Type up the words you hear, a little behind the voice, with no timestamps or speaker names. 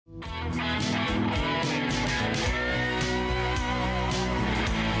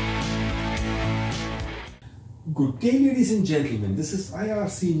Good day, ladies and gentlemen. This is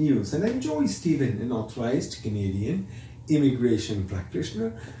IRC News, and I'm Joy Stephen, an authorized Canadian immigration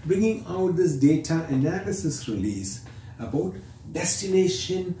practitioner, bringing out this data analysis release about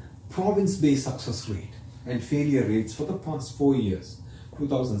destination province-based success rate and failure rates for the past 4 years,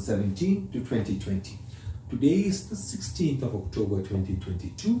 2017 to 2020. Today is the 16th of October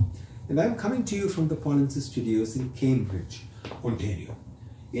 2022, and I'm coming to you from the Polinsys studios in Cambridge, Ontario.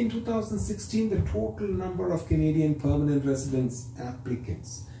 In 2016, the total number of Canadian permanent residence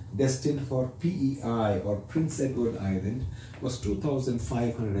applicants destined for PEI or Prince Edward Island was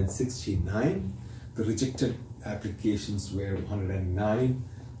 2,569. The rejected applications were 109.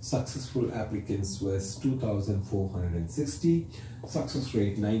 Successful applicants was 2,460. Success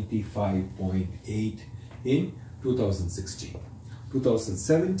rate 95.8 in 2016.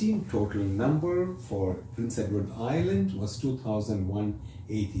 2017 total number for Prince Edward Island was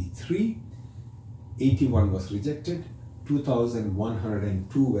 2,183. 81 was rejected.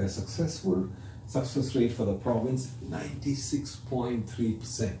 2,102 were successful. Success rate for the province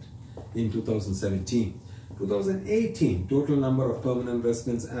 96.3% in 2017. 2018 total number of permanent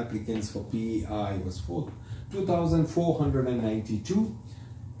residence applicants for PEI was 2,492.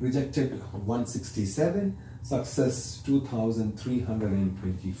 Rejected 167. Success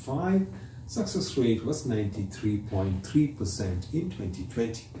 2,325. Success rate was 93.3% in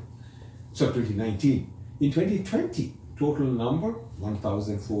 2019. In 2020, total number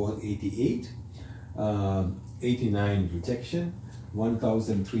 1,488, 89 rejection,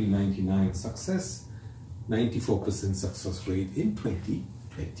 1,399 success, 94% success rate in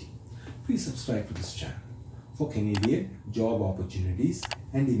 2020. Please subscribe to this channel for Canadian job opportunities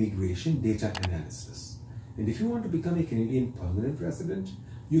and immigration data analysis. And if you want to become a Canadian permanent resident,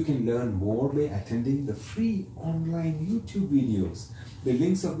 you can learn more by attending the free online YouTube videos, the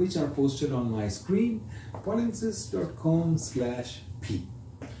links of which are posted on my screen, polinsys.com/p.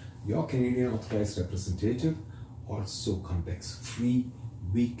 Your Canadian authorized representative also conducts free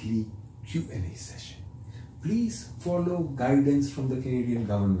weekly Q&A session. Please follow guidance from the Canadian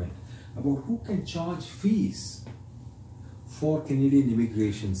government about who can charge fees for Canadian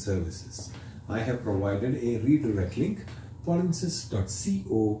immigration services. I have provided a redirect link,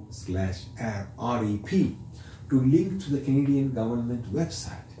 polinsys.co/REP, to link to the Canadian government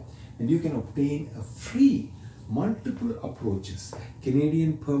website, and you can obtain a free multiple approaches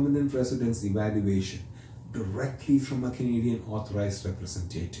Canadian permanent residence evaluation directly from a Canadian authorized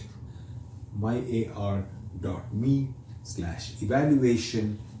representative.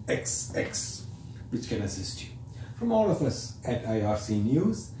 myar.me/evaluationxx, which can assist you. From all of us at IRC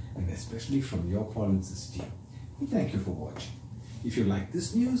News, and especially from your Polinsys team, we thank you for watching. If you like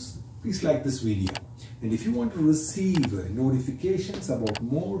this news, please like this video. And if you want to receive notifications about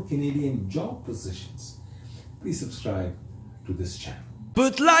more Canadian job positions, please subscribe to this channel.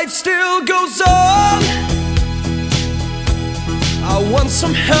 But life still goes on. I want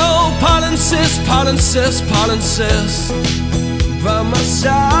some help, Polinsys, Polinsys, Polinsys, by my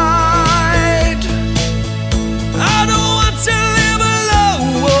side. I don't want to